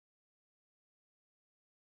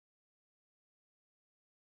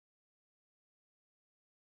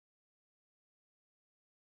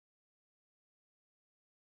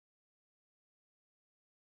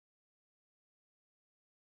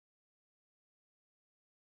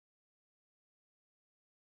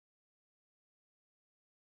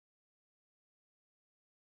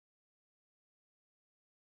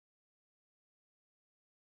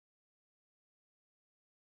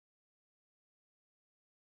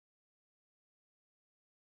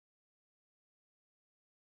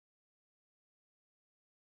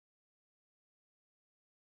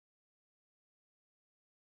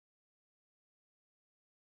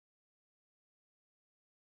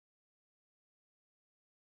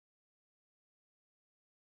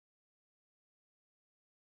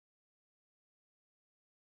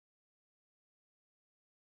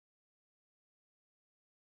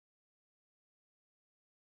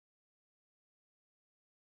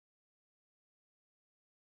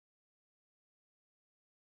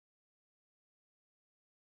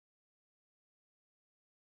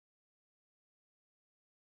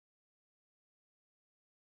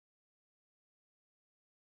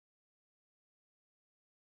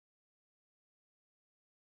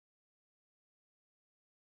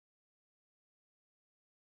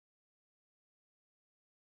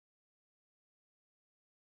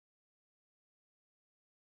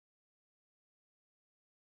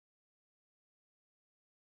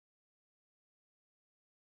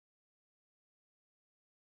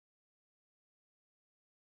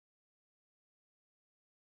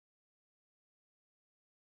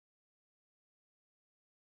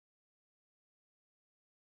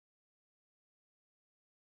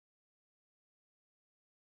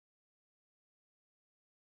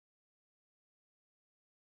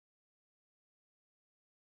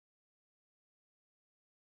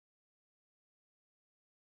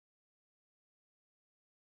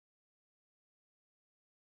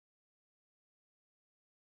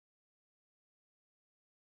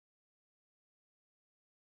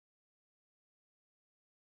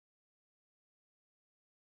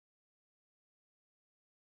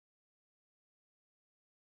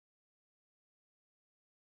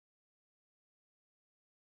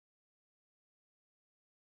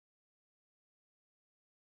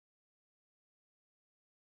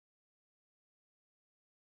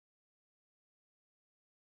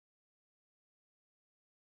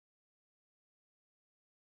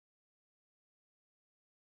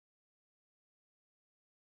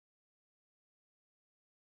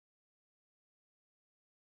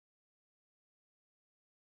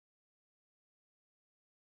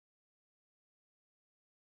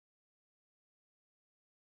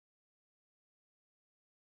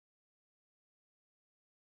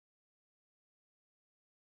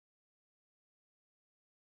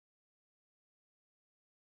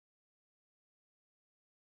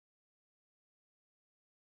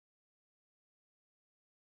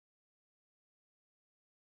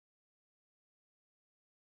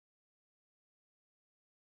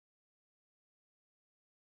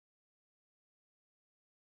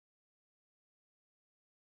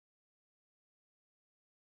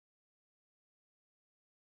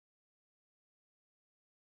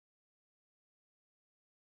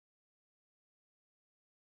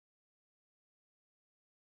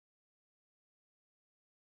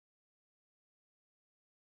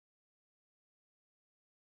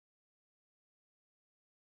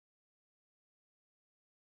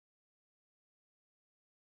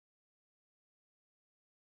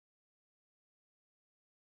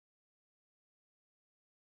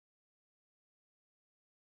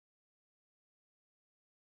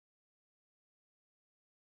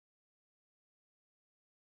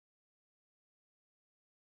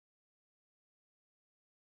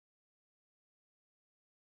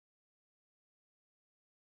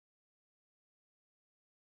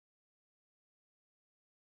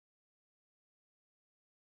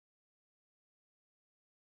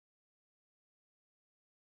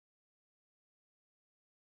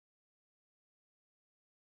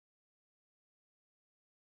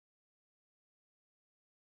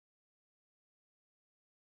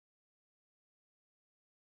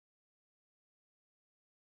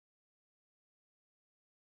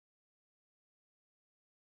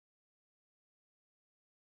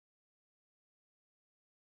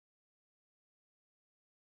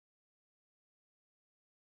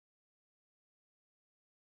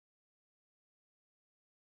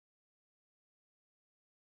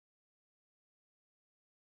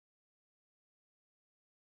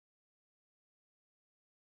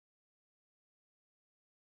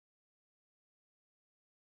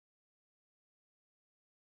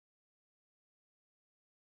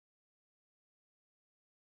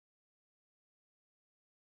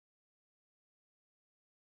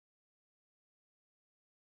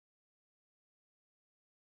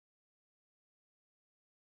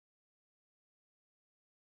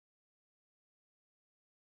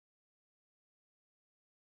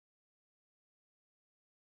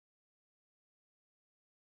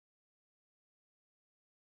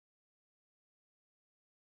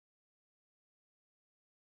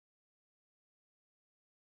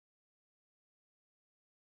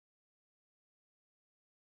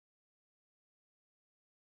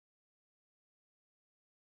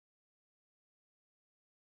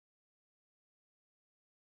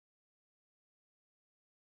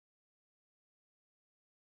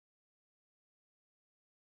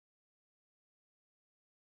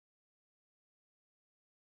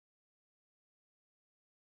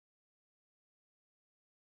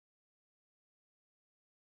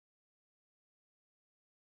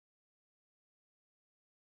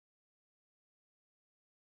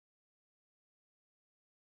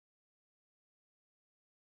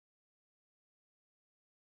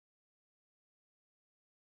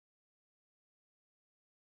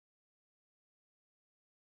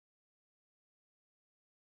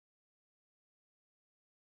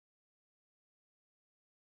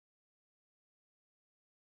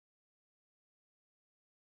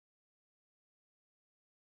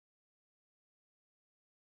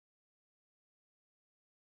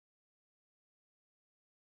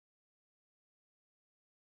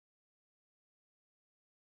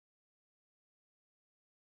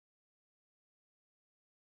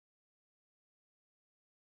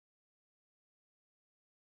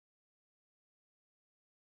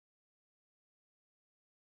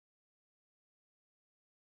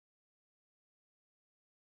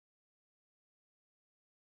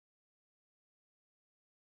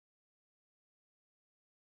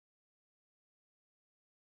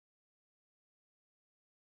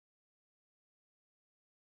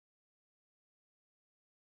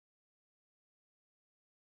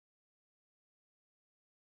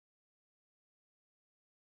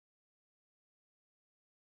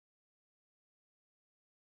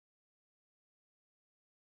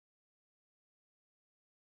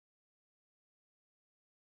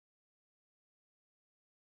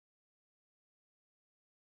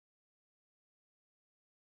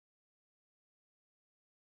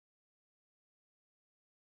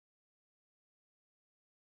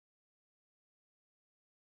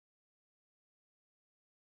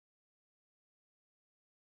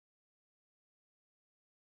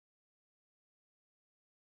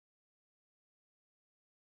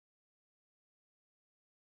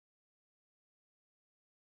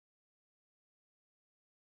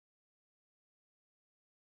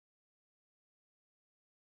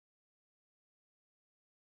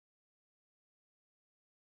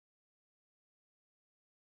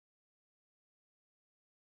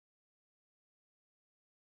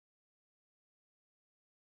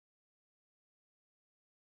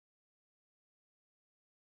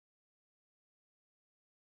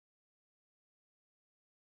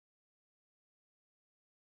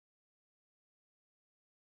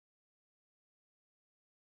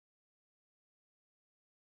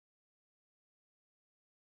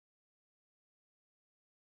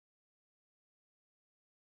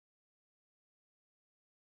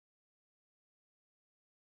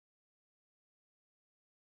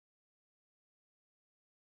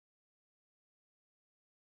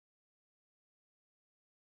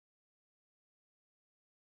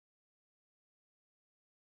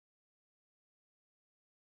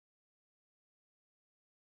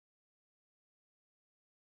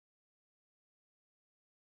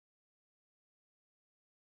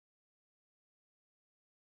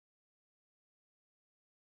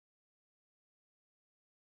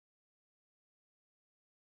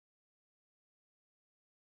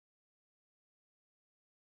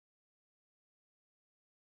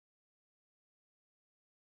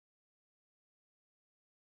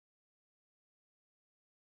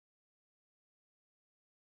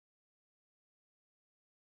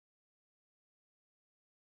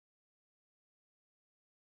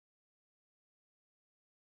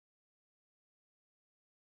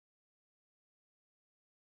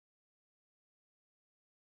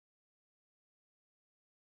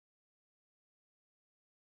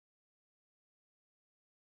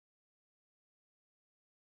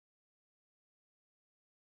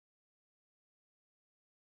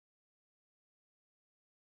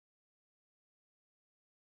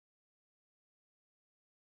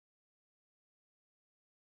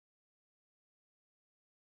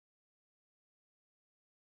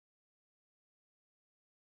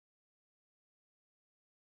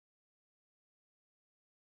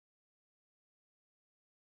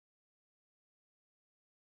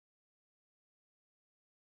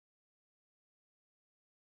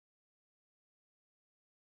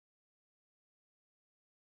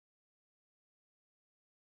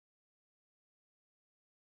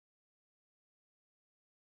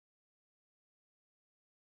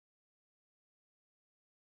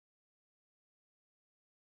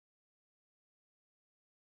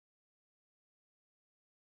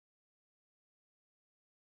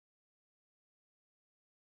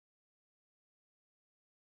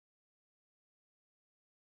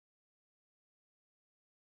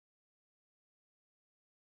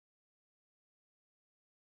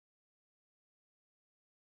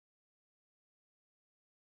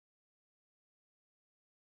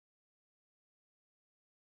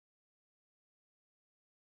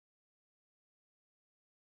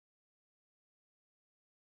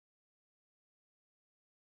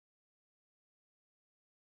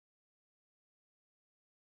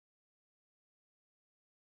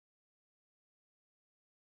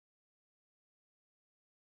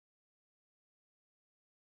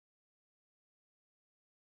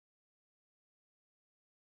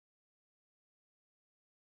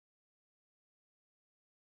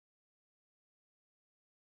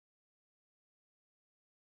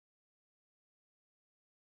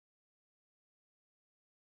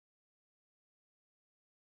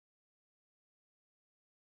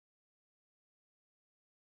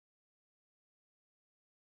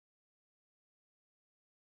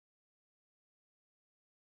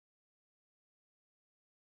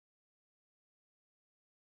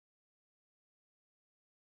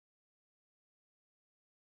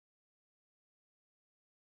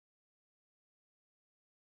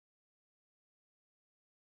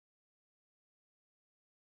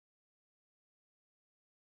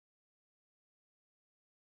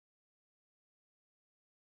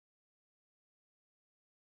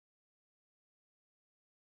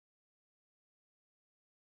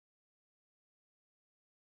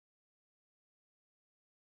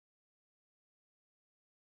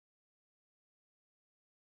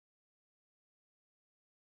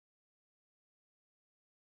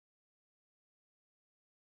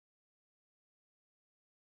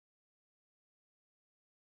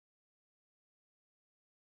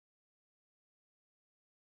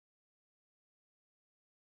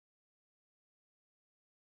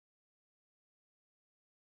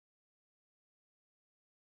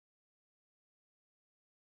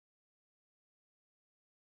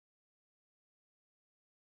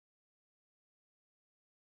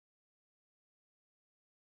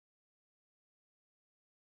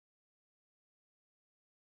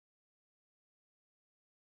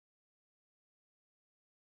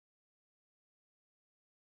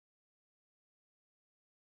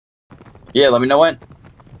Yeah, let me know when.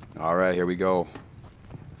 All right, here we go.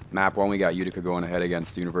 Map 1, we got Utica going ahead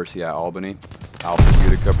against the University at Albany. Alpha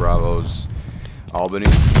Utica, Bravo's Albany.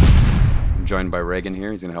 I'm joined by Reagan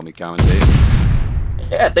here. He's going to help me commentate.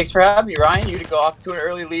 Yeah, thanks for having me, Ryan. Utica off to an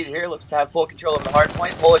early lead here. Looks to have full control of the hard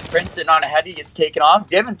point. Polish Prince sitting on ahead. He gets taken off.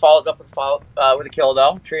 Divin follows up with a kill,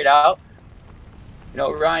 though. Trade out. You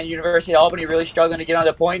know, Ryan, University of Albany really struggling to get on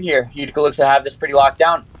the point here. Utica looks to have this pretty locked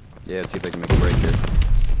down. Yeah, let's see if they can make a break here.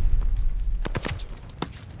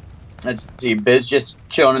 Let's see. Biz just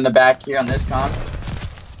chilling in the back here on this con.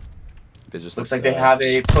 Biz just looks like they have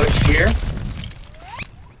a push here.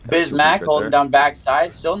 Biz Mac holding down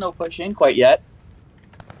backside. Still no push in quite yet.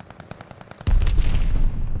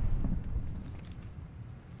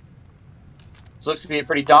 This looks to be a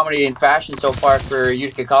pretty dominating fashion so far for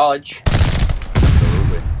Utica College.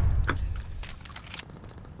 Absolutely.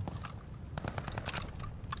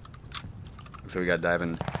 So we got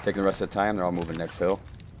diving, taking the rest of the time. They're all moving next hill.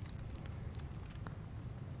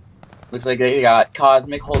 Looks like they got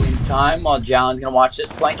Cosmic holding time while Jalen's going to watch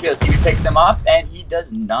this flank here. Let's see if he picks him up, and he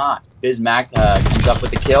does not. Bismack comes up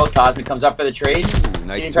with the kill. Cosmic comes up for the trade. Ooh,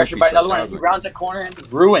 nice. Getting pressured by another one. He rounds the corner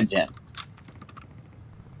and ruins him.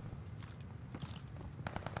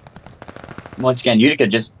 Once again, Utica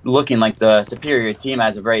just looking like the superior team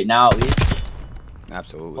as of right now, at least.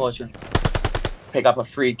 Absolutely. Polish pick up a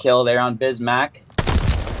free kill there on Bismack.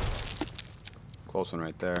 Close one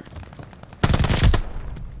right there.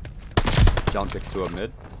 John picks 2 up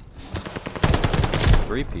mid.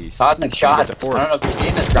 3-piece. Cosmic shots. I don't know if you've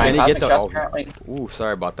seen this, Brian. Cosmic shots currently. Ooh,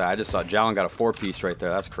 sorry about that. I just saw Jalen got a 4-piece right there.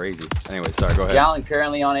 That's crazy. Anyway, sorry. Go ahead. Jalen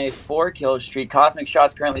currently on a 4-kill streak. Cosmic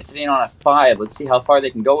shots currently sitting on a 5. Let's see how far they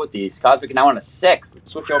can go with these. Cosmic now on a 6.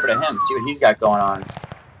 Let's switch over to him. See what he's got going on.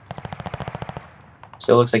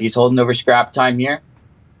 So it looks like he's holding over scrap time here.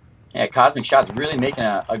 Yeah, Cosmic shots really making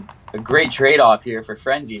a great trade-off here for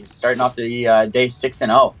Frenzy. Starting off the day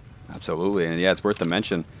 6-0. Absolutely, and yeah, it's worth the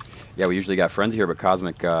mention. Yeah, we usually got Frenzy here, but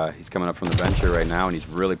Cosmic, he's coming up from the bench here right now, and he's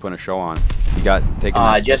really putting a show on. He got taken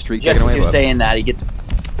just streak just taken as away. You're saying that, he gets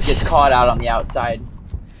caught out on the outside.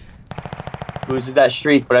 Loses that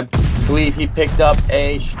streak, but I believe he picked up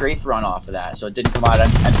a strafe run off of that, so it didn't come out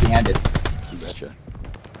empty-handed. You betcha.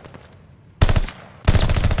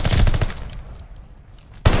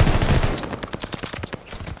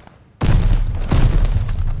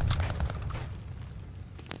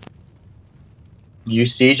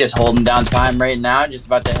 UC just holding down time right now, just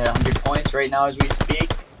about to hit 100 points right now as we speak.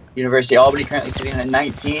 University of Albany currently sitting at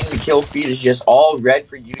 19. The kill feed is just all red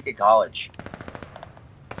for Utica College.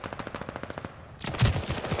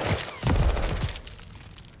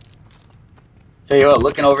 Tell you what,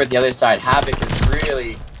 looking over at the other side, Havoc is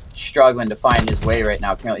really struggling to find his way right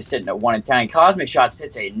now, currently sitting at 1-10. Cosmic Shots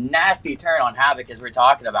hits a nasty turn on Havoc as we're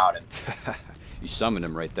talking about him. You summoned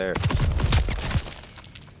him right there.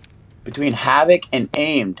 Between Havoc and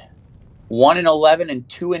Aimed, 1-11 and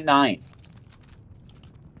 2-9.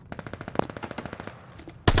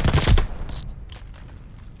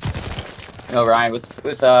 You know, Ryan, with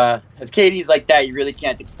KDs like that, you really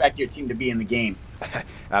can't expect your team to be in the game.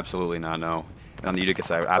 Absolutely not, no. And on the Utica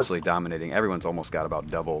side, absolutely dominating. Everyone's almost got about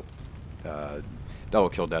double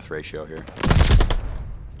kill death ratio here.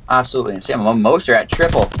 Absolutely. And same most are at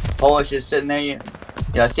triple. Polish is sitting there, you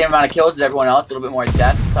know, same amount of kills as everyone else, a little bit more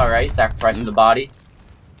death. It's all right, sacrificing the body.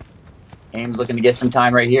 Aim's looking to get some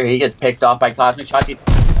time right here. He gets picked off by Cosmic Shots. He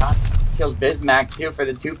kills Bismack too for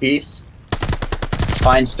the 2-piece.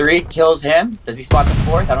 Finds 3, kills him. Does he spot the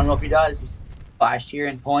 4th? I don't know if he does. He's flashed here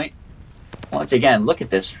in point. Once again, look at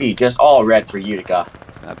this feed, just all red for Utica.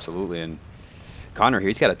 Absolutely, and Connor here,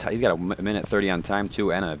 he's got a minute 30 on time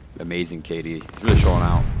too, and an amazing KD. He's really showing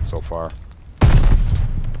out so far.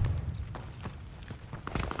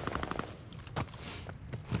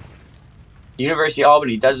 University of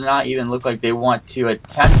Albany does not even look like they want to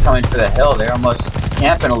attempt coming for the hill. They're almost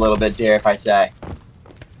camping a little bit there, if I say.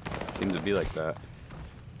 Seems to be like that.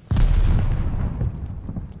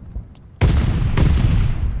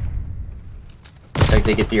 Looks like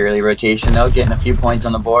they get the early rotation though, getting a few points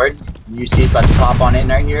on the board. UC is about to pop on in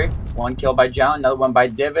right here. 1 kill by John, another one by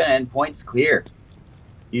Divin, and points clear.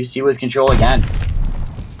 UC with control again.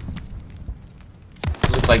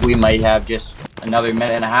 Looks like we might have just another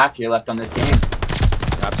minute and a half here left on this game.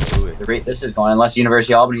 Absolutely. The rate this is going, unless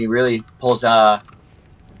University of Albany really pulls a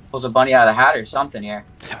bunny out of the hat or something here.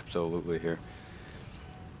 Absolutely here.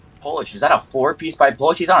 Polish, is that a 4-piece by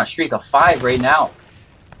Polish? He's on a streak of 5 right now.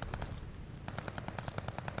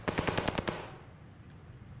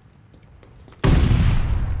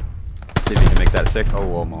 See if he can make that 6.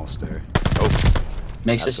 Oh, almost there. Oh.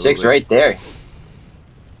 Makes a 6 right there.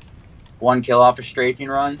 1 kill off a strafing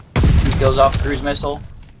run, 2 kills off a cruise missile.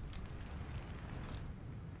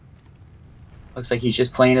 Looks like he's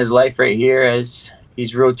just playing his life right here as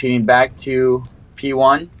he's rotating back to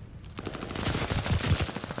P1.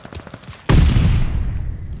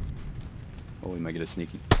 Oh, we might get a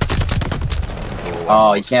sneaky.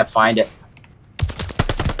 Oh, you can't find it.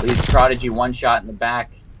 Leads Prodigy 1 shot in the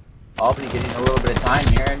back. Albany getting a little bit of time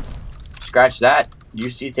here. And scratch that.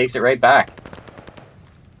 UC takes it right back.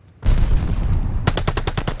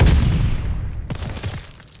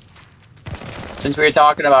 Since we were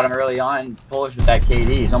talking about him early on, Polish with that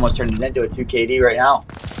KD, he's almost turned it into a 2 KD right now.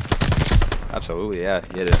 Absolutely, yeah.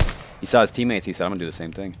 He saw his teammates. He said, "I'm gonna do the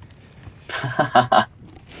same thing."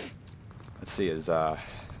 Let's see, is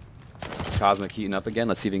Cosmic heating up again?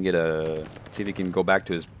 Let's see if he can see if he can go back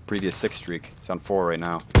to his previous 6 streak. He's on 4 right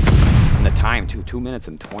now. And the time too, 2 minutes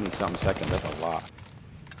and 20-something seconds. That's a lot.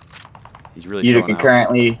 He's really Utica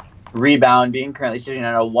currently rebounding, currently sitting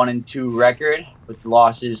on a 1-2 record with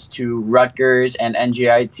losses to Rutgers and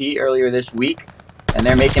NJIT earlier this week, and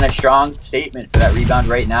they're making a strong statement for that rebound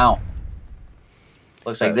right now.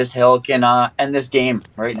 Looks like this hill can end this game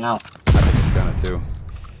right now. I think it's gonna too.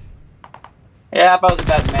 Yeah, if I was a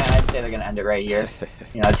betting man, I'd say they're gonna end it right here.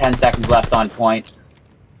 10 seconds left on point.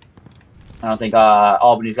 I don't think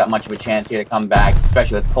Albany's got much of a chance here to come back,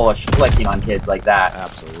 especially with Polish flicking on kids like that.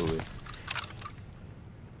 Absolutely.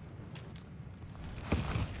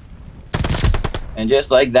 And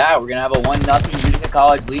just like that, we're gonna have a 1-0 Utica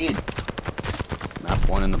College lead. Map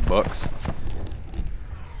 1 in the books.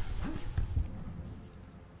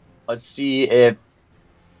 Let's see if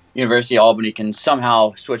University of Albany can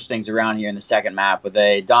somehow switch things around here in the second map. With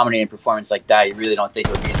a dominating performance like that, you really don't think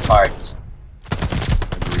it would be in cards.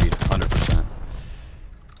 Agreed, 100%.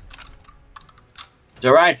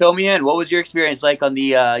 So Ryan, fill me in. What was your experience like on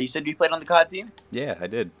the, you said you played on the COD team? Yeah, I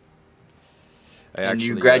did. And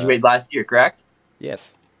you graduated last year, correct?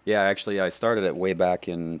 Yes. Yeah, actually, I started it way back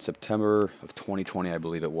in September of 2020, I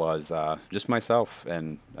believe it was. Just myself,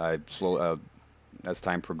 and I as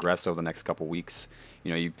time progressed over the next couple weeks,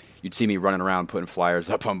 you'd see me running around putting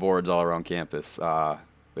flyers up on boards all around campus. But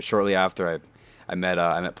shortly after, I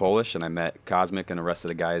met Polish, and I met Cosmic and the rest of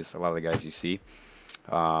the guys, a lot of the guys you see.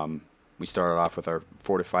 We started off with our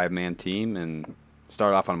 4 to 5 man team, and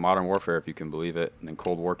started off on Modern Warfare, if you can believe it. And then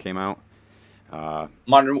Cold War came out.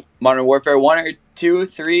 Modern Warfare 1 or 2,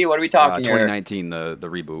 3? What are we talking 2019, the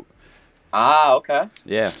reboot. Ah, okay.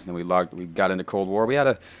 Yeah, and we got into Cold War. We had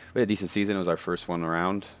a decent season. It was our first one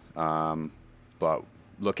around. But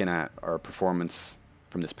looking at our performance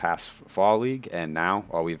from this past fall league and now,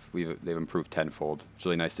 they've improved tenfold. It's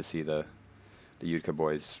really nice to see the Utica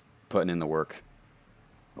boys putting in the work.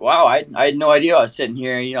 Wow, I had no idea. I was sitting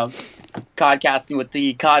here, codcasting with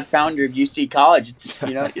the COD founder of UC College. It's,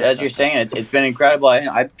 as you're saying, it's been incredible.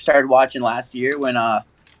 I started watching last year when a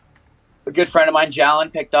good friend of mine,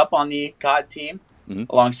 Jalen, picked up on the COD team,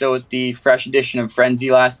 alongside with the fresh edition of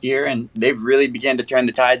Frenzy last year, and they've really begun to turn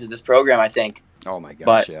the tides of this program, I think. Oh my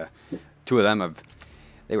gosh, yeah. 2 of them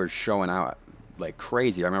they were showing out like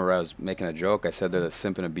crazy. I remember I was making a joke. I said they're the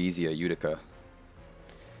Simpin Abizia Utica.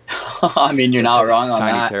 I mean, you're not wrong on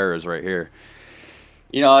that. Tiny terrors right here.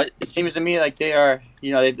 It seems to me like they are,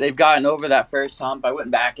 they've gotten over that first hump. I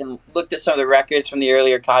went back and looked at some of the records from the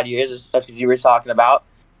earlier COD years, such as you were talking about.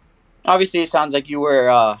 Obviously, it sounds like you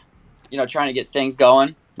were, trying to get things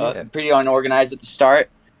going. Pretty unorganized at the start.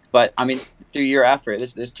 But, I mean, through your effort,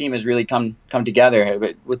 this team has really come together.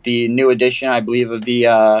 But with the new addition, I believe, of the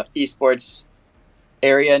esports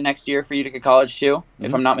area next year for Utica College, too,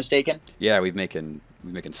 if I'm not mistaken. Yeah, we're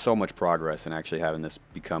making so much progress in actually having this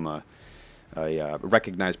become a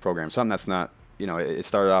recognized program. Something that's not, it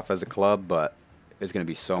started off as a club, but it's going to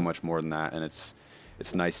be so much more than that. And it's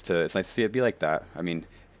nice to see it be like that. I mean,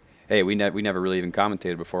 hey, we never really even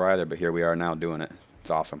commentated before either, but here we are now doing it. It's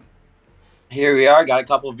awesome. Here we are. Got a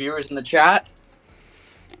couple of viewers in the chat.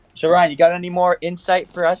 So Ryan, you got any more insight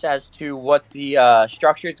for us as to what the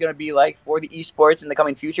structure is going to be like for the esports in the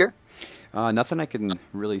coming future? Nothing I can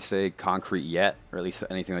really say concrete yet, or at least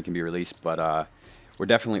anything that can be released, but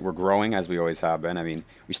we're growing as we always have been. I mean,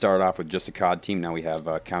 we started off with just a COD team. Now we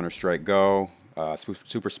have Counter-Strike Go,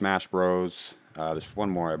 Super Smash Bros. There's one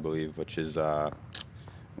more, I believe, which is, what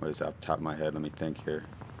is that off the top of my head? Let me think here.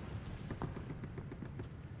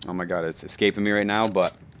 Oh my god, it's escaping me right now,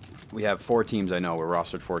 but we have 4 teams. I know we're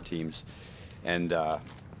rostered 4 teams, and I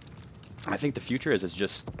think the future is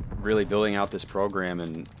just really building out this program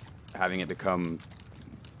and having it become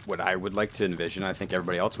what I would like to envision. I think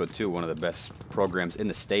everybody else would too. One of the best programs in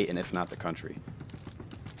the state, and if not the country.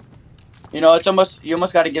 You know, it's almost you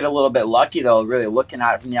almost got to get a little bit lucky though. Really looking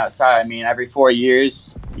at it from the outside. I mean, every 4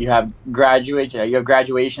 years you have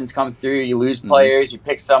graduations come through. You lose players, you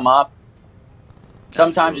pick some up.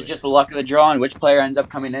 Sometimes Absolutely. it's just the luck of the draw and which player ends up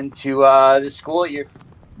coming into the school.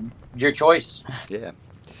 Your choice. Yeah.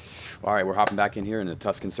 All right, we're hopping back in here in the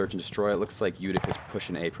Tuscan Search and Destroy. It looks like Utica's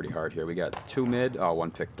pushing A pretty hard here. We got 2 mid. Oh, 1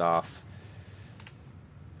 picked off.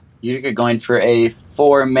 Utica going for a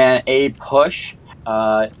 4-man A push.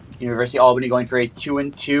 University of Albany going for a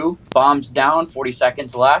 2-and-2. Bombs down. 40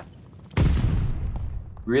 seconds left.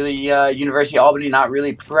 Really, University of Albany not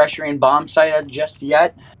really pressuring bomb site just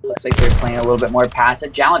yet. Looks like they're playing a little bit more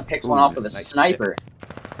passive. Jalen picks one off with a sniper.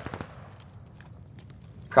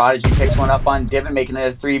 Prodigy picks one up on Divin, making it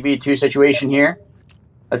a 3v2 situation here.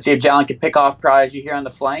 Let's see if Jalen can pick off Prodigy here on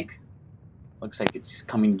the flank. Looks like it's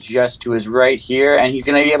coming just to his right here, and he's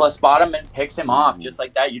going to be able to spot him and picks him off. Just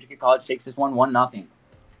like that, Utica College takes this one 1-0.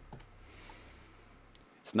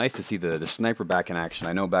 It's nice to see the sniper back in action.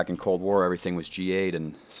 I know back in Cold War everything was G8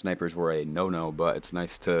 and snipers were a no-no, but it's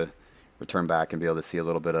nice to return back and be able to see a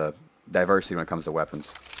little bit of diversity when it comes to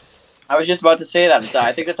weapons. I was just about to say that.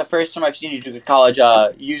 I think that's the first time I've seen Utica College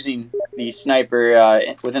using the sniper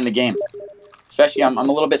within the game. Especially, I'm a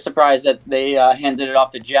little bit surprised that they handed it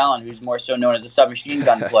off to Jalen, who's more so known as a submachine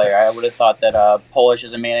gun player. I would have thought that Polish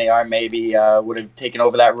as a main AR maybe would have taken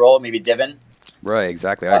over that role, maybe Divin. Right,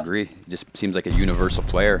 exactly. I agree. He just seems like a universal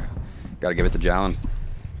player. Got to give it to Jalen.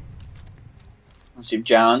 Let's see if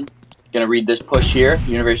Jalen going to read this push here.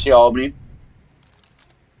 University of Albany.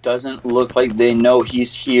 Doesn't look like they know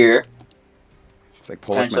he's here. It's like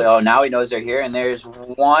Polish. Oh, now he knows they're here. And there's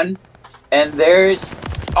one. And there's...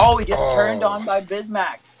 Oh, he gets turned on by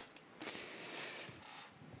Bismack.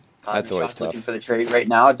 That's always tough. Looking for the trade right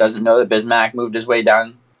now. Doesn't know that Bismack moved his way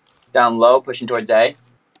down low, pushing towards A.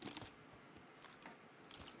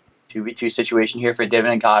 2v2 situation here for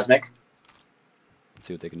Divin and Cosmic. Let's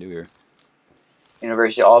see what they can do here.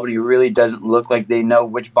 University of Albany really doesn't look like they know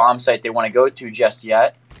which bomb site they want to go to just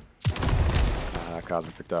yet.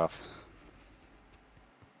 Cosmic picked off.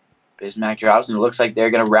 Bismack drops, and it looks like they're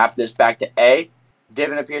going to wrap this back to A.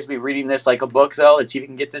 Divin appears to be reading this like a book, though. Let's see if he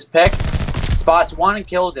can get this pick. Spots one and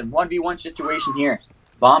kills him. 1v1 situation here.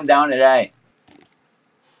 Bomb down at A.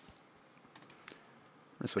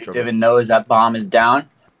 Divin knows that bomb is down.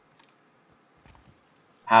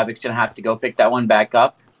 Havoc's going to have to go pick that one back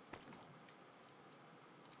up.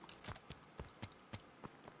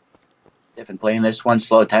 Divin playing this one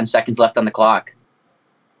slow. 10 seconds left on the clock.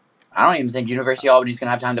 I don't even think University of Albany is going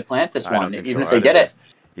to have time to plant this one, even if they get it.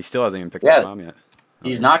 He still hasn't even picked up the bomb yet.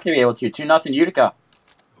 He's not going to be able to. 2-0 Utica.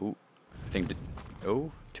 Ooh, I think.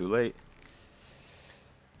 Oh, too late.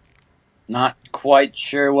 Not quite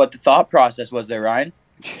sure what the thought process was there, Ryan.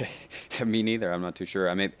 Me neither. I'm not too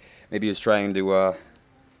sure. Maybe he was trying to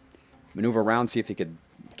maneuver around, see if he could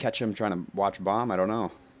catch him trying to watch bomb. I don't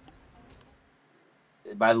know.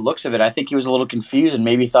 By the looks of it, I think he was a little confused and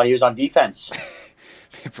maybe thought he was on defense.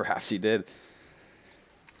 Perhaps he did.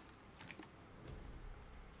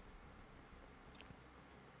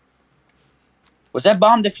 Was that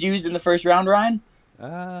bomb defused in the first round, Ryan?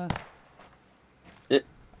 Are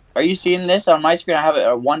you seeing this on my screen? I have it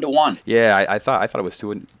 1-1. Yeah, I thought it was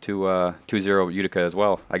 2-0 Utica as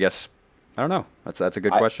well. I guess I don't know. That's a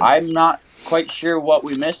good question. I'm not quite sure what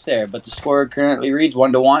we missed there, but the score currently reads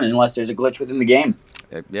 1-1 unless there's a glitch within the game.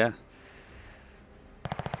 Yeah.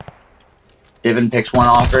 Divin picks one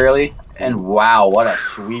off early, and wow, what a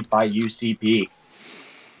sweep by UCP.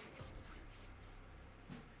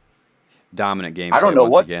 Dominant game. I don't know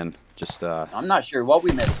once what. Again, just. I'm not sure what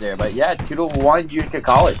we missed there, but yeah, 2-1 Utica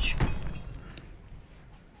College.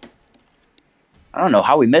 I don't know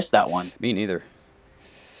how we missed that one. Me neither.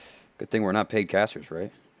 Good thing we're not paid casters,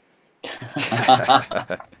 right?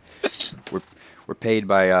 we're paid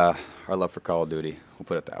by our love for Call of Duty. We'll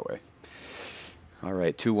put it that way. All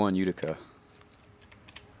right, 2-1 Utica.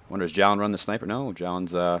 Wonder, does Jalen run the sniper? No,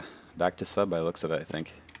 Jalen's back to sub by the looks of it, I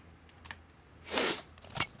think.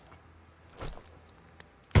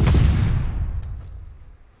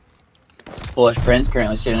 Polish Prince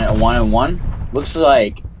currently sitting at 1-1. Looks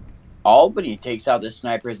like Albany takes out the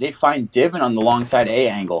snipers. They find Divin on the long side A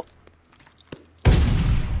angle.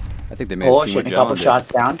 I think they may have seen what a couple shots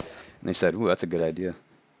down. And they said, ooh, that's a good idea.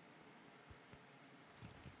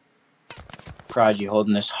 Prodigy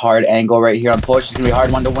holding this hard angle right here on push. It's going to be a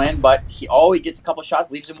hard one to win, but he gets a couple shots,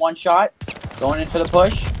 leaves him one shot. Going in for the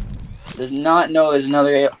push. Does not know there's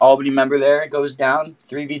another Albany member there. It goes down.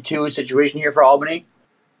 3v2 situation here for Albany.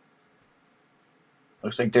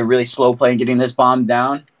 Looks like they're really slow playing getting this bomb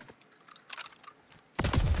down.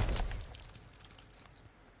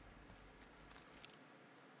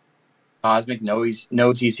 Cosmic knows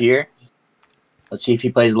he's here. Let's see if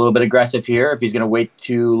he plays a little bit aggressive here, if he's going to wait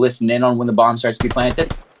to listen in on when the bomb starts to be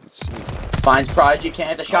planted. Let's see. Finds Prodigy, can't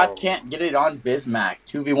hit the shots, can't get it on Bismack.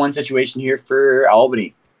 2v1 situation here for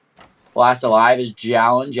Albany. Last alive is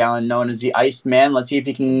Jalen. Jalen known as the Iceman. Let's see if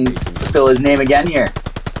he can fulfill his name again here.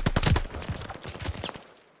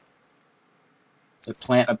 The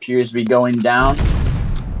plant appears to be going down.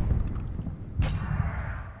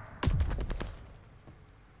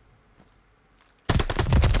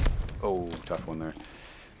 Oh, tough one there.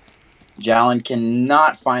 Jalen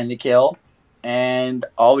cannot find the kill. And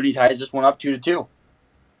Albany ties this one up 2-2.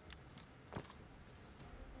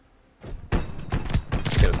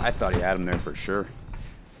 I thought he had him there for sure.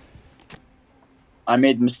 I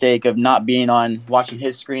made the mistake of not being on watching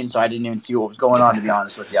his screen, so I didn't even see what was going on, to be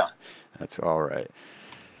honest with you. That's all right.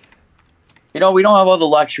 You know, we don't have all the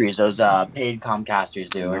luxuries those paid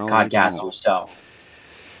Comcasters do, or Codcasters, so.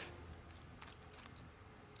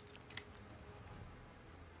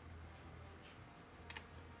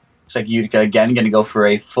 Looks like Utica again going to go for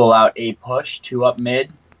a full-out A push. 2 up mid.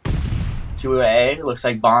 2 A. Looks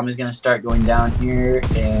like bomb is going to start going down here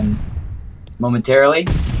and momentarily.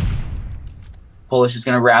 Polish is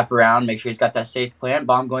going to wrap around, make sure he's got that safe plant.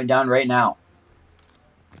 Bomb going down right now.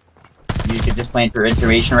 Utica just playing for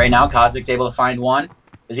iteration right now. Cosmic's able to find one.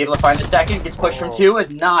 Is he able to find the second? Gets pushed from 2.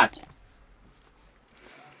 Is not.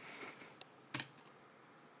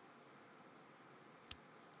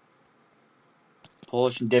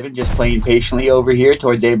 Polish and Divin just playing patiently over here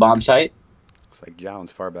towards A bomb site. Looks like Jalen's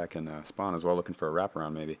far back in spawn as well, looking for a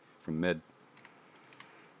wraparound maybe from mid.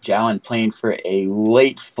 Jalen playing for a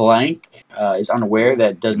late flank. Is unaware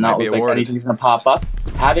that does not look like anything's going to pop up.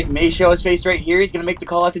 Havoc may show his face right here. He's going to make the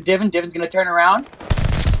call out to Divin. Divin's going to turn around.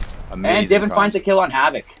 Amazing and Divin finds a kill on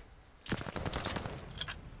Havoc.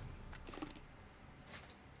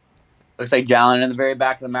 Looks like Jalen in the very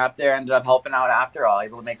back of the map there ended up helping out after all.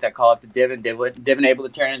 Able to make that call out to Divin. Divin able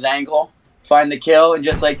to turn his angle, find the kill, and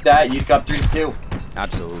just like that, Utica up 3-2.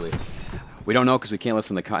 Absolutely. We don't know because we can't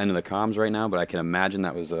listen into the comms right now, but I can imagine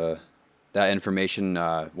that was that information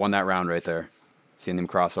won that round right there. Seeing them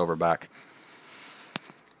cross over back.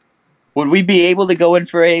 Would we be able to go in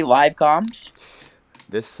for a live comms?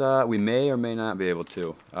 This we may or may not be able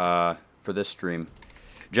to for this stream.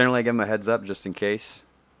 Generally, I give them a heads up just in case,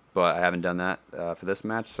 but I haven't done that for this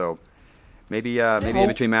match. So maybe in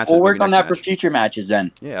between matches. We'll work on that for future matches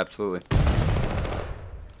then. Yeah, absolutely.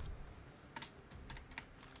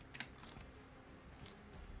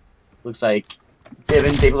 Looks like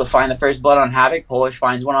Divin's able to find the first blood on Havoc. Polish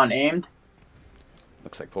finds one on aimed.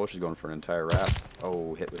 Looks like Polish is going for an entire wrap.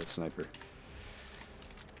 Oh, hit with a sniper.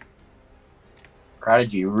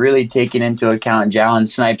 Prodigy really taking into account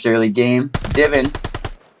Jalen's snipes early game. Divin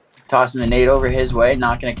tossing the nade over his way,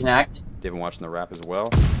 not going to connect. Divin watching the wrap as well.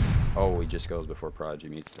 Oh, he just goes before Prodigy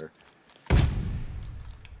meets her.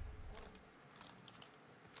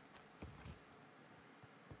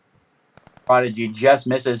 Prodigy just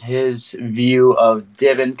misses his view of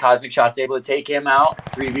Divin. Cosmic Shot's able to take him out.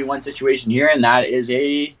 3v1 situation here, and that is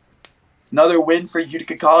another win for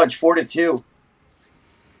Utica College, 4-2.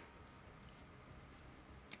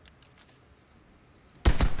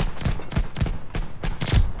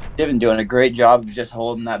 Divin doing a great job of just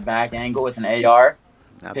holding that back angle with an AR,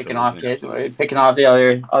 picking off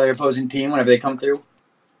the other opposing team whenever they come through.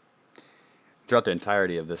 Throughout the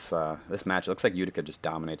entirety of this match, it looks like Utica just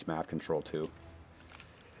dominates map control too.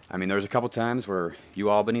 I mean, there was a couple times where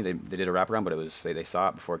Albany they did a wraparound, but it was they saw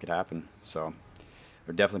it before it could happen. So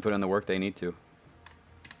they're definitely putting in the work they need to.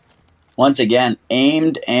 Once again,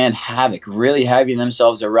 aimed and Havoc really having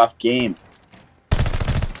themselves a rough game.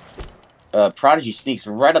 Prodigy sneaks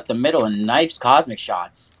right up the middle and knifes Cosmic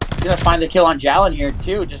Shots. He's gonna find the kill on Jalen here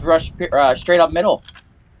too. Just rush straight up middle.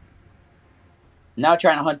 Now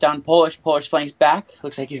trying to hunt down Polish. Polish flanks back.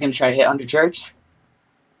 Looks like he's going to try to hit under church.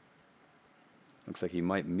 Looks like he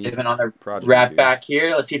might meet Even on the wrap back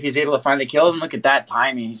here. Let's see if he's able to find the kill. And look at that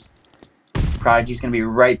timing. Prodigy's going to be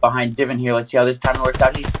right behind Divin here. Let's see how this timing works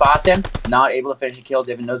out. He spots him. Not able to finish the kill.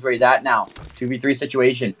 Divin knows where he's at now. 2v3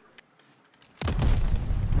 situation.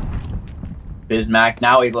 Bismack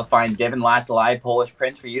now able to find Divin. Last alive. Polish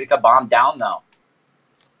Prince for Utica. Bomb down though.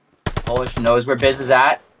 Polish knows where Biz is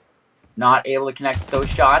at. Not able to connect those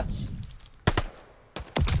shots.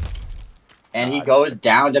 And he goes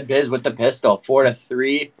down to Biz with the pistol.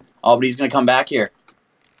 4-3. Albany's going to come back here.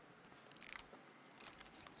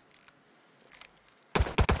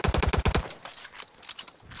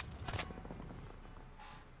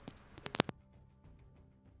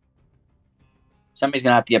 Somebody's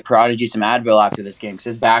going to have to get Prodigy some Advil after this game because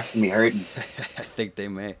his back's going to be hurting. I think they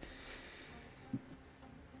may.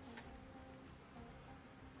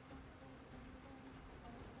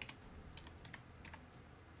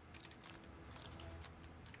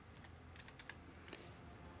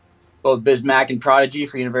 Both Bismack and Prodigy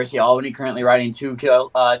for University of Albany currently riding two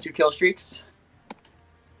kill streaks.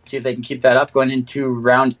 See if they can keep that up going into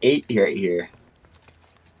round 8 right here.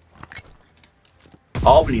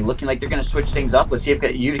 Albany looking like they're going to switch things up. Let's see if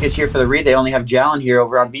Utica's here for the read. They only have Jalen here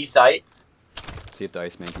over on B site. See if the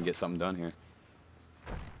Iceman can get something done here.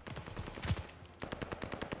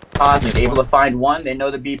 Cosmic able to find one. They know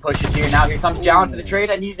the B push is here. Now here comes Jalen for the trade,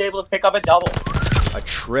 and he's able to pick up a double. A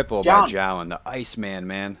triple by Jalen, the Iceman,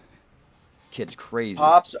 man. Kid's crazy.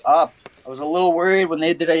 Pops up. I was a little worried when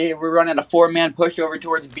they did we're running a 4-man push over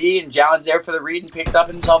towards B, and Jalen's there for the read and picks up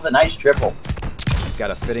himself a nice triple. He's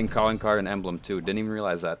got a fitting calling card and emblem too. Didn't even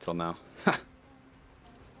realize that till now.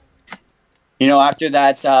 You know, after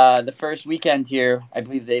that, the first weekend here, I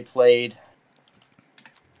believe they played.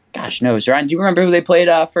 Gosh knows, Ryan. Do you remember who they played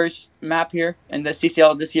first map here in the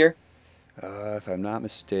CCL this year? If I'm not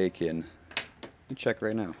mistaken, let me check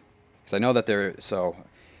right now. Because I know that they're so.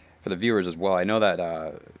 For the viewers as well, I know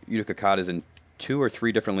that Utica COD is in 2 or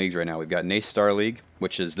 3 different leagues right now. We've got NACE Starleague,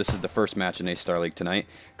 which is this is the first match in NACE Starleague tonight.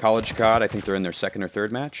 College COD, I think they're in their 2nd or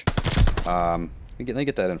 3rd match. Let me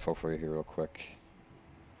get that info for you here real quick.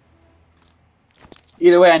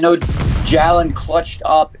 Either way, I know Jalen clutched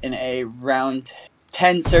up in a round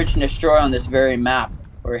 10 search and destroy on this very map,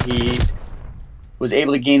 where he was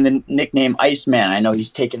able to gain the nickname Iceman. I know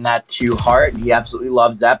he's taken that to heart. He absolutely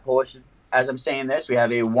loves that. Polish. As I'm saying this, we have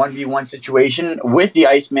a 1v1 situation with the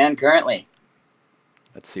Iceman currently.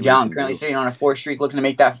 Let's see. Jalen currently sitting on a 4 streak, looking to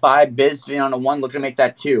make that 5. Biz sitting on a 1, looking to make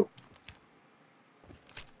that 2.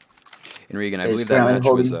 And Regan, I believe that match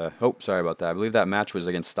was. Oh, sorry about that. I believe that match was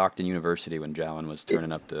against Stockton University when Jalen was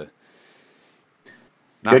turning up the.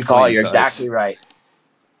 Good call. You're exactly right.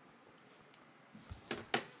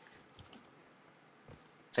 Looks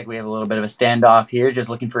like we have a little bit of a standoff here. Just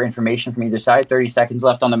looking for information from either side. 30 seconds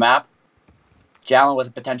left on the map. Jalen with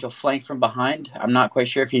a potential flank from behind. I'm not quite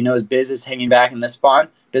sure if he knows Biz is hanging back in this spawn.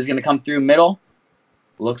 Biz is going to come through middle.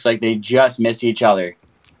 Looks like they just miss each other.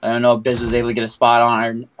 I don't know if Biz was able to get a spot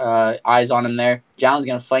on eyes on him there. Jalen's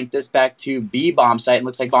going to flank this back to B bomb site. And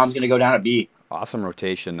looks like bomb's going to go down at B. Awesome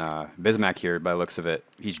rotation. Bismack here, by the looks of it,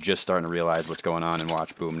 he's just starting to realize what's going on and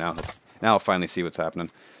watch. Boom. Now he'll finally see what's happening.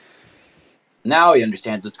 Now he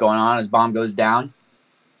understands what's going on as bomb goes down.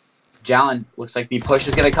 Jalen looks like the push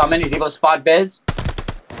is going to come in. He's able to spot Biz.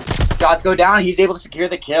 Shots go down. He's able to secure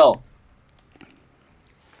the kill.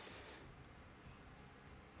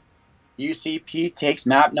 UCP takes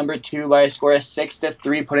map number 2 by a score of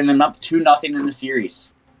 6-3, putting them up 2-0 in the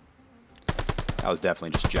series. That was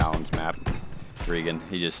definitely just Jalen's map. Regan,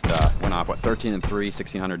 he just went off, what, 13 and 3,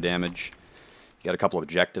 1,600 damage. He got a couple of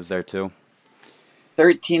objectives there, too.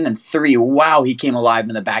 13 and 3. Wow, he came alive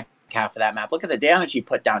in the back half of that map. Look at the damage he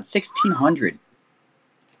put down, 1,600.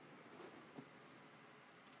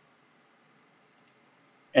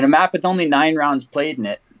 In a map with only 9 rounds played in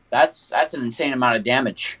it, that's an insane amount of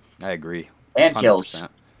damage. I agree. And 100%. Kills.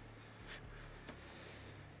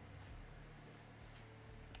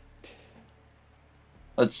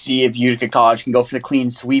 Let's see if Utica College can go for the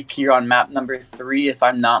clean sweep here on map number 3. If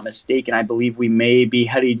I'm not mistaken, I believe we may be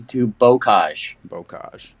heading to Bocage.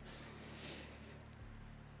 Bocage.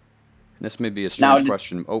 This may be a strange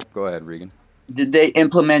question. Oh, go ahead, Regan. Did they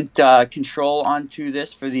implement control onto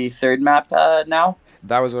this for the 3rd map now?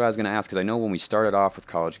 That was what I was going to ask, because I know when we started off with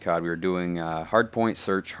College COD, we were doing hardpoint,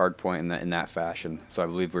 search, hardpoint in that fashion. So I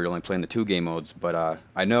believe we were only playing the 2 game modes. But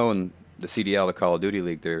I know in the CDL, the Call of Duty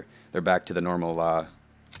League, they're back to the normal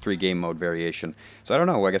 3 game mode variation. So I don't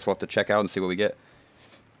know. I guess we'll have to check out and see what we get.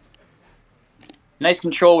 Nice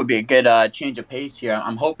control would be a good change of pace here.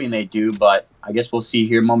 I'm hoping they do, but I guess we'll see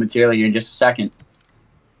here momentarily here in just a second.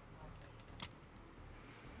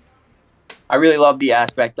 I really love the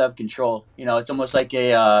aspect of control. You know, it's almost like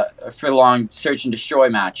a furlong search and destroy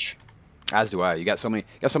match. As do I. You got so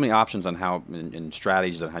many options on how and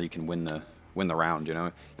strategies on how you can win the round. You know,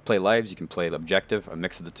 you can play lives, you can play the objective, a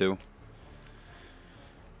mix of the 2.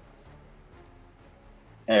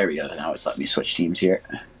 There we go. Now it's letting me switch teams here.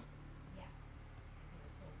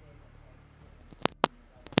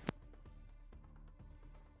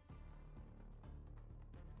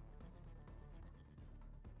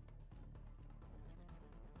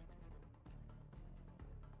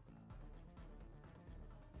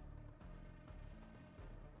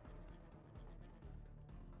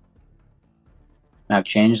 Map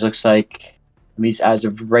change looks like, at least as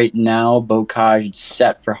of right now, Bocage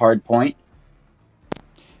set for hard point.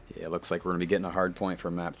 Yeah, it looks like we're going to be getting a hard point for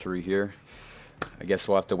map 3 here. I guess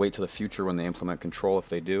we'll have to wait till the future when they implement control if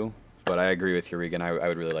they do. But I agree with you, Regan. I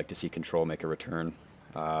would really like to see control make a return.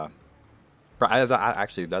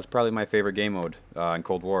 Actually, that's probably my favorite game mode in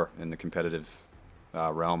Cold War in the competitive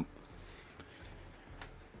realm.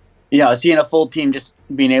 Yeah, seeing a full team just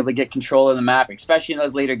being able to get control of the map, especially in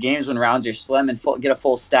those later games when rounds are slim and get a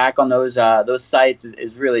full stack on those sites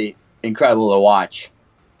is really incredible to watch.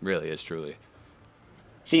 Really is, truly.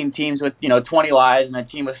 Seeing teams with 20 lives and a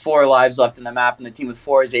team with 4 lives left in the map, and the team with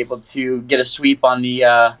 4 is able to get a sweep on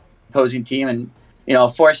the opposing team, and a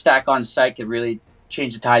 4 stack on site could really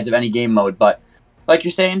change the tides of any game mode. But like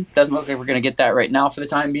you're saying, doesn't look like we're going to get that right now for the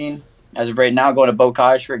time being. As of right now, going to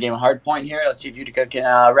Bocage for a game of Hardpoint here. Let's see if Utica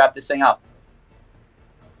can wrap this thing up.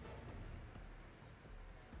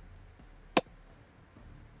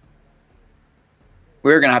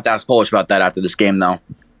 We're going to have to ask Polish about that after this game, though.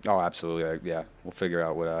 Oh, absolutely. Yeah, we'll figure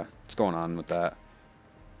out what's going on with that.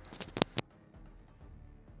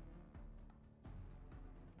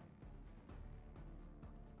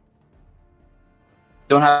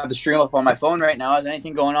 Don't have the stream up on my phone right now. Is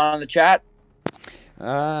anything going on in the chat?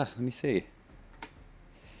 Let me see.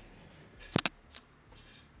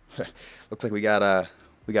 Looks like we got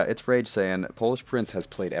It's Rage saying Polish Prince has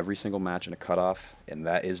played every single match in a cutoff, and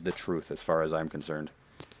that is the truth as far as I'm concerned.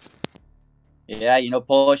 Yeah,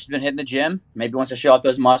 Polish has been hitting the gym. Maybe wants to show off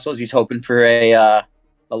those muscles. He's hoping for a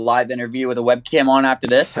live interview with a webcam on after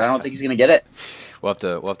this, but I don't think he's gonna get it. We'll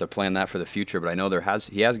have to plan that for the future. But I know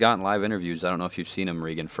he has gotten live interviews. I don't know if you've seen him,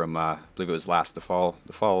 Regan, from I believe it was the fall.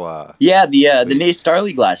 Yeah, the NACE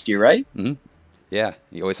Starleague last year, right? Mm-hmm. Yeah,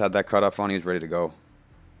 he always had that cutoff on. He was ready to go.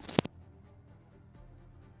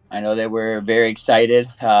 I know they were very excited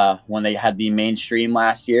when they had the mainstream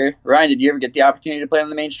last year. Ryan, did you ever get the opportunity to play on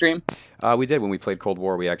the mainstream? We did when we played Cold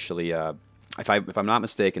War. We actually, if I'm not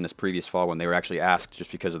mistaken, this previous fall when they were actually asked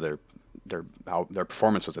just because of their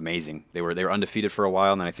performance was amazing. They were undefeated for a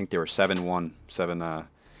while, and then I think they were 7-1.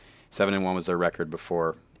 7-1 was their record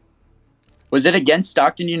before. Was it against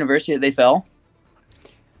Stockton University that they fell?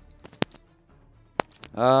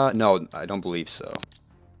 No, I don't believe so.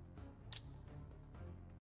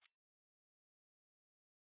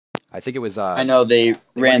 I think it was. I know they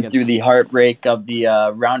ran through the heartbreak of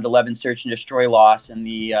the round 11 search and destroy loss in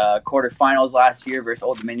the quarterfinals last year versus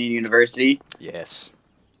Old Dominion University. Yes.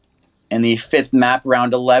 And the 5th map,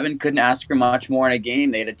 round 11, couldn't ask for much more in a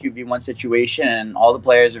game. They had a 2v1 situation, and all the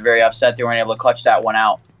players were very upset they weren't able to clutch that one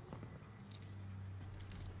out.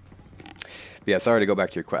 Yeah, sorry to go back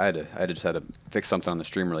to your question. I just had to fix something on the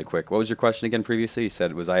stream really quick. What was your question again previously? You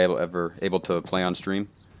said, was I ever able to play on stream?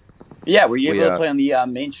 Yeah, were you able to play on the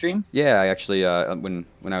mainstream? Yeah, I actually, when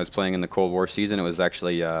I was playing in the Cold War season, it was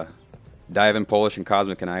actually Divan, Polish, and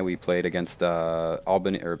Cosmic and I, we played against the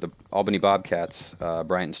Albany Bobcats,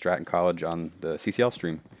 Bryant and Stratton College on the CCL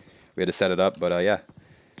stream. We had to set it up, but yeah,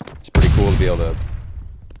 it's pretty cool to be able to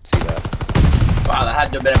see that. Wow, that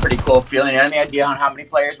had to have been a pretty cool feeling. Any idea on how many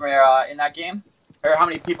players were in that game? Or how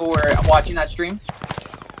many people were watching that stream?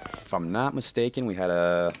 If I'm not mistaken, we had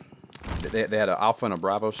they had an Alpha and a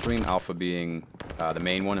Bravo stream, Alpha being the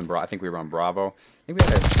main one, and I think we were on Bravo. I think we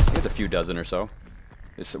had a few dozen or so.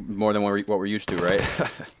 It's more than what we're used to, right?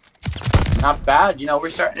 Not bad. We're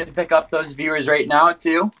starting to pick up those viewers right now,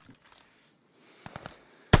 too.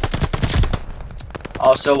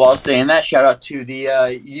 Also, while saying that, shout out to the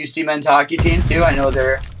UC men's hockey team, too. I know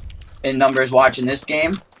they're in numbers watching this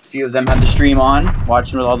game. A few of them have the stream on,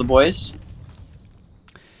 watching with all the boys.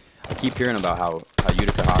 I keep hearing about how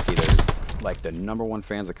Utica hockey, they're like the #1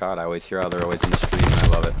 fans of COD. I always hear how they're always in the stream, and I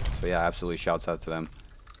love it. So yeah, absolutely shouts out to them.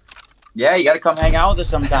 Yeah, you got to come hang out with us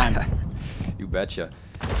sometime. You betcha.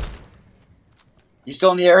 You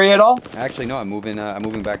still in the area at all? Actually, no. I'm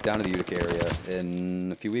moving back down to the Utica area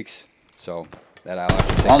in a few weeks. So that I'll have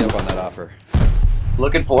to take you up on that offer.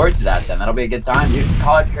 Looking forward to that then. That'll be a good time. Utica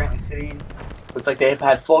College currently sitting. Looks like they've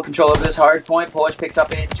had full control over this hard point. Polish picks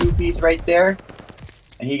up a 2-piece right there.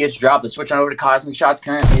 And he gets dropped. Let's switch on over to Cosmic Shots,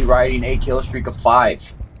 currently riding a kill streak of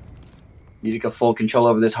 5. Utica full control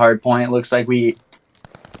over this hard point. Looks like we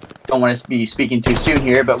don't want to be speaking too soon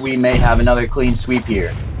here, but we may have another clean sweep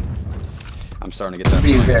here. I'm starting to get that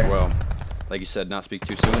feeling as well. Like you said, not speak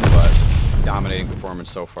too soon, but dominating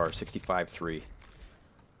performance so far, 65-3.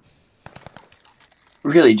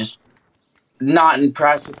 Really just not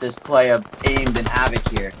impressed with this play of Aimed and Havoc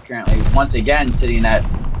here. Currently, once again, sitting at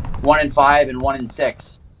 1-5 and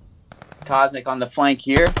 1-6. Cosmic on the flank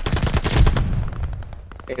here.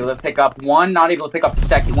 Able to pick up one, not able to pick up the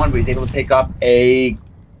second one, but he's able to pick up a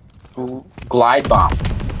glide bomb.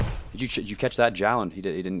 Did you catch that, Jalen? He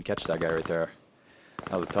didn't catch that guy right there.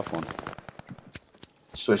 That was a tough one.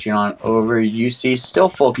 Switching on over UC, still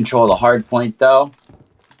full control of the hard point though.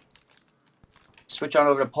 switch on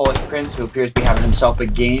over to Polish Prince, who appears to be having himself a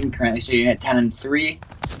game, currently sitting at 10-3.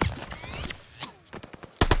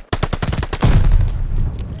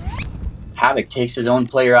 Havoc takes his own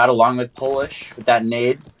player out along with Polish with that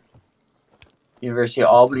nade. University of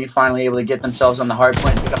Albany finally able to get themselves on the hard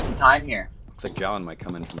point and pick up some time here. Looks like Jalen might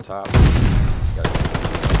come in from top. Got 2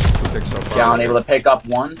 picks so far. Jalen able to pick up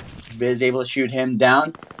 1. Biz able to shoot him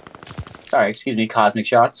down. Sorry, excuse me, cosmic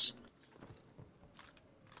shots.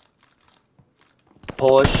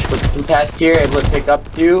 Polish with 2 passes here, able to pick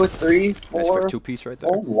up 2, 3, 4. Nice 2-piece right there.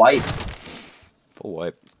 Full wipe. Full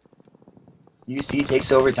wipe. UC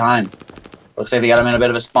takes over time. Looks like they got him in a bit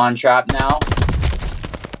of a spawn trap now.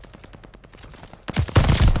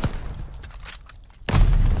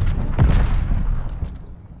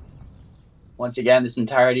 Once again, this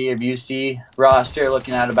entirety of UC roster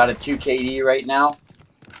looking at about a 2 KD right now.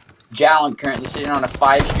 Jalen currently sitting on a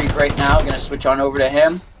 5 streak right now. Going to switch on over to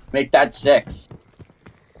him. Make that 6.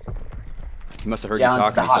 He must have heard you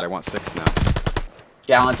talking and said, I want 6 now.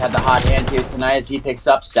 Jalen's had the hot hand here tonight as he picks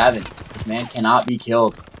up 7. This man cannot be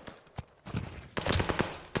killed.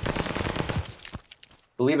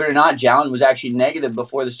 Believe it or not, Jalen was actually negative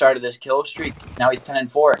before the start of this kill streak. Now he's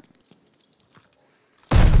 10-4.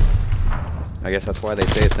 I guess that's why they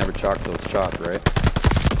say it's never chalk till it's chalk, right?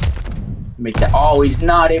 Make that. Oh, he's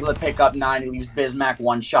not able to pick up 9. He leaves Bismack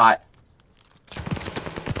 1 shot.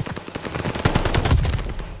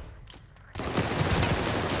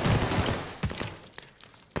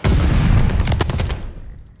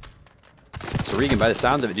 So Regan, by the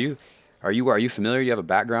sounds of it, are you familiar? You have a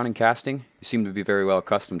background in casting? You seem to be very well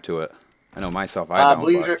accustomed to it. I know myself, I don't.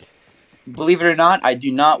 Believe it or not, I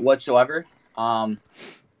do not whatsoever. But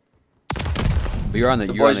you're on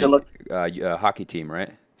the hockey team,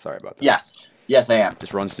 right? Sorry about that. Yes, I am.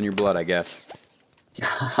 Just runs in your blood, I guess.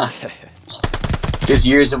 Just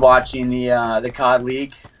years of watching the COD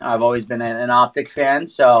League. I've always been an Optic fan,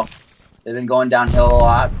 so they've been going downhill a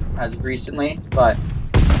lot as of recently. But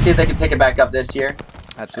let's see if they can pick it back up this year.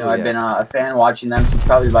 Absolutely. I've been a fan watching them since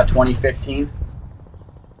probably about 2015,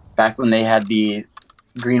 back when they had the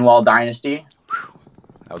Greenwall Dynasty.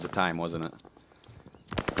 That was a time, wasn't it?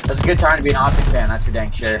 It was a good time to be an Optic fan, that's for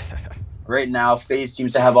dang sure. Right now, FaZe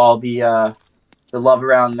seems to have all the love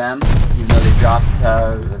around them, even though they dropped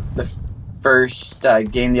the first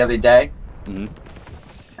game the other day. Mm-hmm.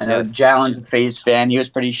 I know Jalen's a FaZe fan. He was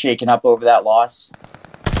pretty shaken up over that loss.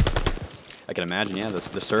 I can imagine, yeah.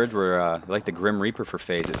 The Surge were like the Grim Reaper for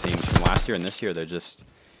FaZe, it seems, from last year and this year. They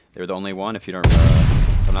were the only one, if you don't,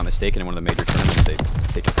 if I'm not mistaken, in one of the major tournaments.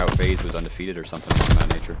 They took out FaZe, who was undefeated or something of that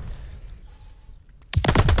nature.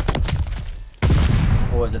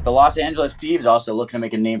 What was it? The Los Angeles Thieves also looking to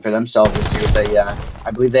make a name for themselves this year.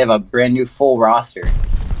 I believe they have a brand new full roster.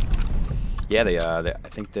 Yeah, I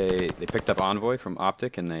think they picked up Envoy from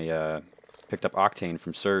Optic, and they picked up Octane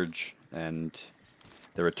from Surge, and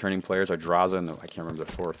the returning players are Draza and I can't remember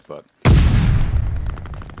the 4th, but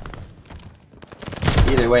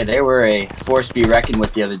either way, they were a force to be reckoned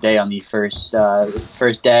with the other day on the first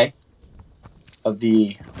day of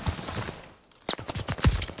the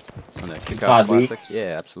Kickoff Classic.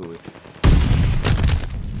 Yeah, absolutely.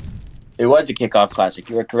 It was a Kickoff Classic.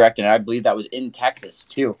 You were correct, and I believe that was in Texas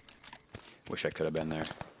too. Wish I could have been there.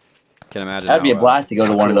 Can't imagine. That'd be a blast to go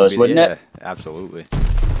to one of those, wouldn't it? Absolutely.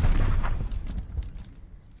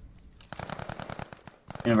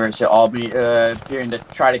 University of Albany appearing to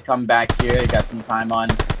try to come back here. They got some time on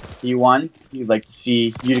E1. You'd like to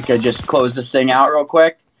see Utica just close this thing out real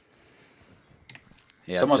quick.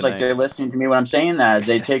 Yeah, it's almost like they're listening to me when I'm saying that as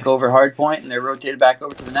they take over hardpoint and they're rotated back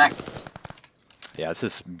over to the next. Yeah, this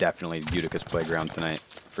is definitely Utica's playground tonight,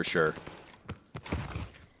 for sure.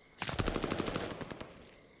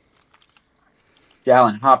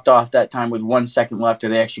 Jalen hopped off that time with 1 second left, or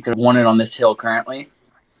they actually could have won it on this hill currently.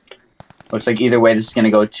 Looks like either way, this is going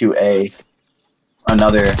to go to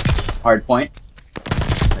another hard point.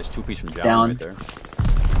 Nice 2-piece from Jalen right there.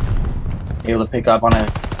 Able to pick up on a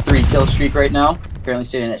 3-kill streak right now. Currently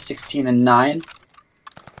sitting at 16-9.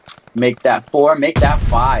 Make that 4. Make that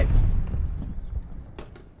 5.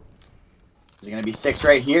 Is it going to be 6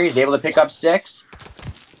 right here? He's able to pick up 6.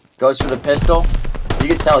 Goes for the pistol. You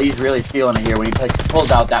can tell he's really feeling it here when he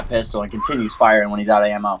pulls out that pistol and continues firing when he's out of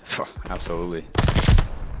ammo. Absolutely.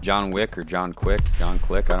 John Wick or John Quick? John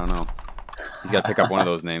Click? I don't know. He's got to pick up one of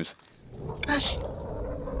those names.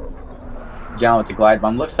 John with the glide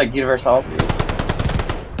bomb. Looks like Universal. Looks like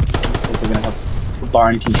they're going to have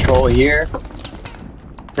bar in control here.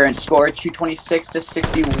 Current score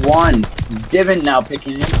 226-61. Divin now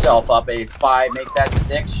picking himself up a 5. Make that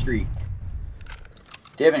 6 streak.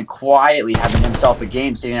 Divin quietly having himself a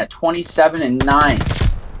game, sitting at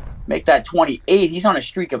 27-9. Make that 28. He's on a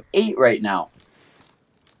streak of 8 right now.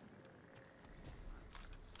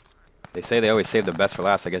 They say they always save the best for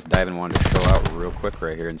last. I guess Divin wanted to show out real quick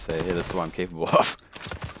right here and say, hey, this is what I'm capable of.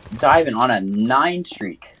 Divin on a 9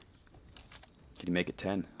 streak. Can he make it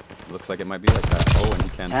 10? Looks like it might be like that. Oh, and he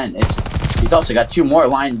can. 10. He's also got 2 more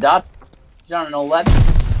lined up. He's on an 11.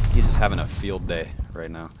 He's just having a field day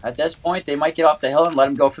right now. At this point, they might get off the hill and let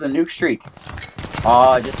him go for the nuke streak.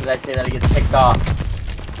 Oh, just as I say that, he gets picked off.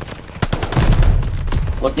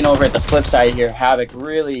 Looking over at the flip side here, Havoc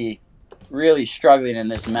really struggling in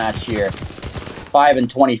this match here.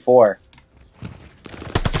 5-24.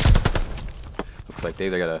 Looks like they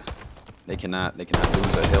cannot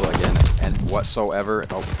lose a hill again and whatsoever.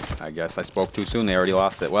 Oh, I guess I spoke too soon. They already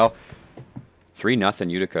lost it. Well,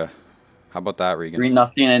 3-0 Utica. How about that, Regan?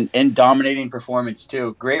 3-0 and dominating performance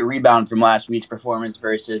too. Great rebound from last week's performance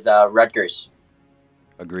versus Rutgers.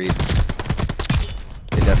 Agreed.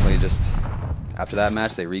 They definitely just, after that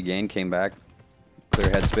match, they regained, came back, clear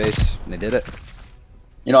headspace, and they did it.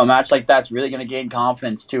 You know, a match like that's really going to gain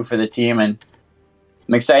confidence too for the team, and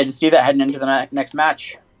I'm excited to see that heading into the next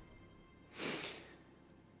match.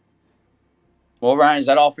 Well, Ryan, is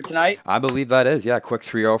that all for tonight? I believe that is. Yeah, quick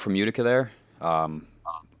 3-0 from Utica there.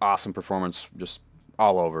 Awesome performance, just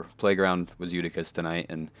all over. Playground was Utica's tonight,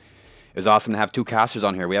 and it was awesome to have 2 casters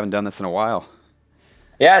on here. We haven't done this in a while.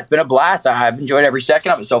 Yeah, it's been a blast. I've enjoyed every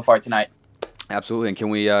second of it so far tonight. Absolutely, and can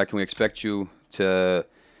we expect you to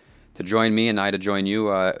join me and I to join you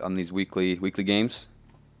on these weekly games?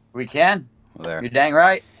 We can. Well, there. You're dang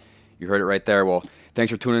right. You heard it right there. Well,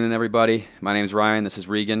 thanks for tuning in, everybody. My name's Ryan. This is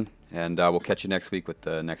Regan, and we'll catch you next week with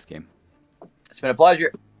the next game. It's been a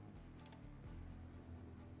pleasure.